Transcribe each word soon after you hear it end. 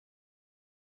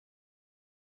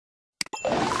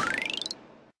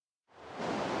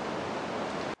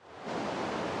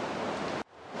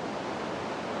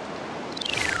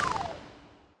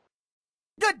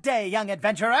Good day, young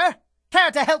adventurer.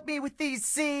 Care to help me with these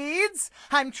seeds?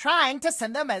 I'm trying to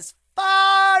send them as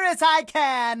far as I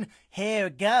can. Here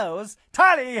goes.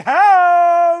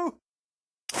 Tally-ho!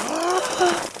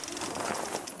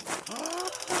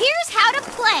 Here's how to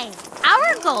play.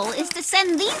 Our goal is to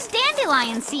send these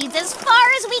dandelion seeds as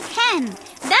far as we can.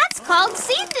 That's called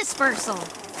seed dispersal.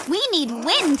 We need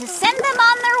wind to send them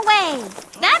on their way.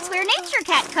 That's where Nature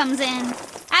Cat comes in.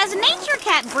 As Nature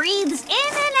Cat breathes in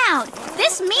and out,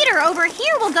 this meter over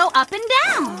here will go up and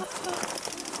down.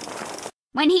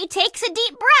 When he takes a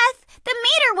deep breath, the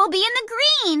meter will be in the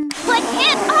green. Click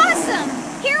hit.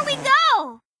 Awesome! Here we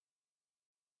go!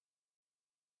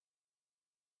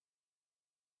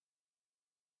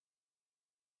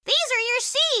 These are your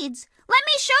seeds. Let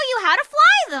me show you how to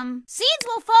fly them. Seeds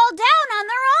will fall down on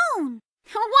their own.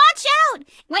 Watch out!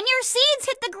 When your seeds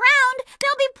hit the ground,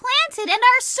 they'll be planted and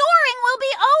our soaring will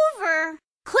be over.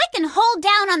 Click and hold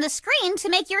down on the screen to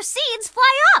make your seeds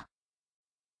fly up.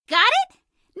 Got it?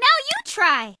 Now you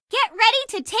try. Get ready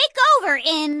to take over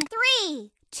in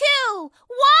 3, 2,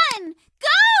 1,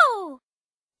 go!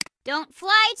 Don't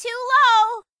fly too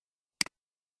low.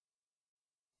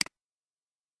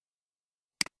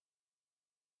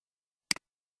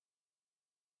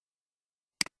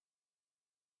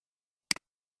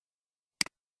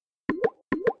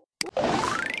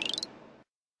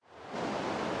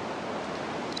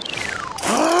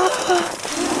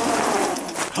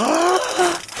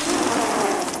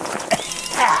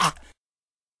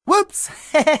 Whoops!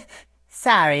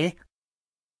 Sorry.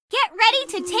 Get ready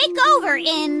to take over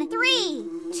in 3,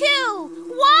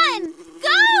 2, 1,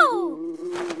 go!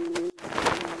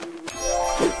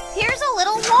 Here's a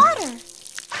little water.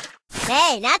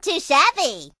 Hey, not too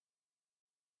shabby.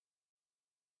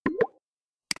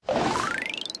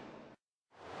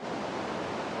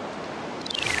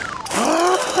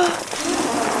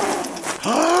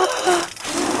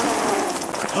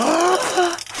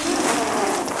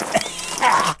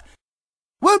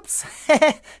 Whoops!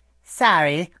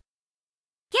 Sorry.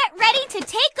 Get ready to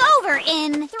take over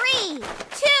in 3, 2,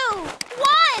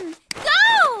 1,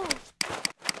 go!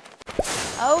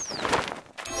 Oh.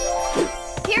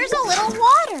 Here's a little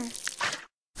water.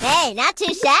 Hey, not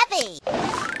too shabby.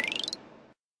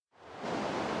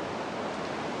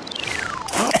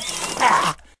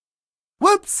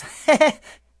 Whoops!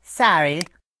 Sorry.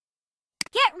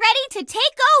 Get ready to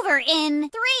take over in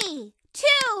 3,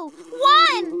 2,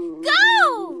 1,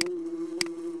 go!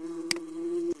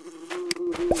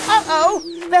 Uh-oh!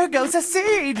 There goes a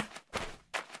seed!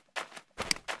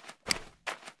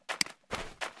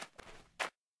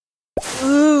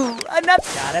 Ooh, another.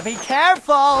 Gotta be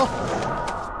careful!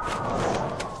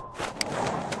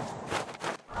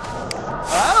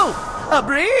 Oh, a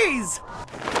breeze!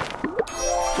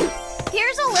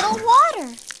 Here's a little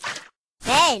water.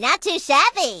 Hey, not too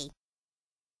shabby.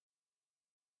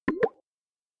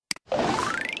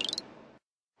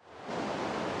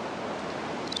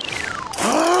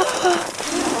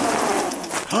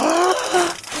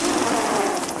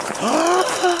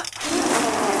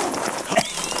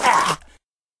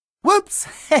 Whoops!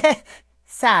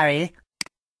 Sorry.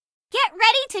 Get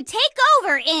ready to take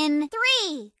over in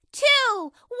 3,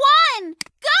 2, 1,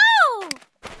 go!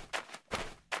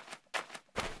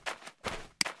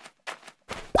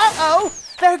 Uh-oh!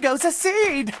 There goes a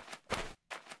seed!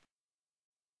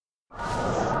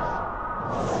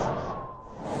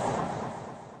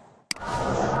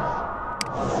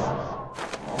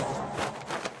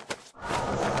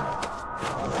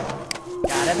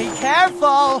 Gotta be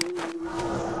careful!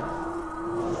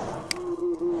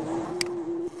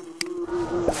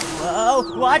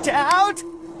 Whoa, watch out!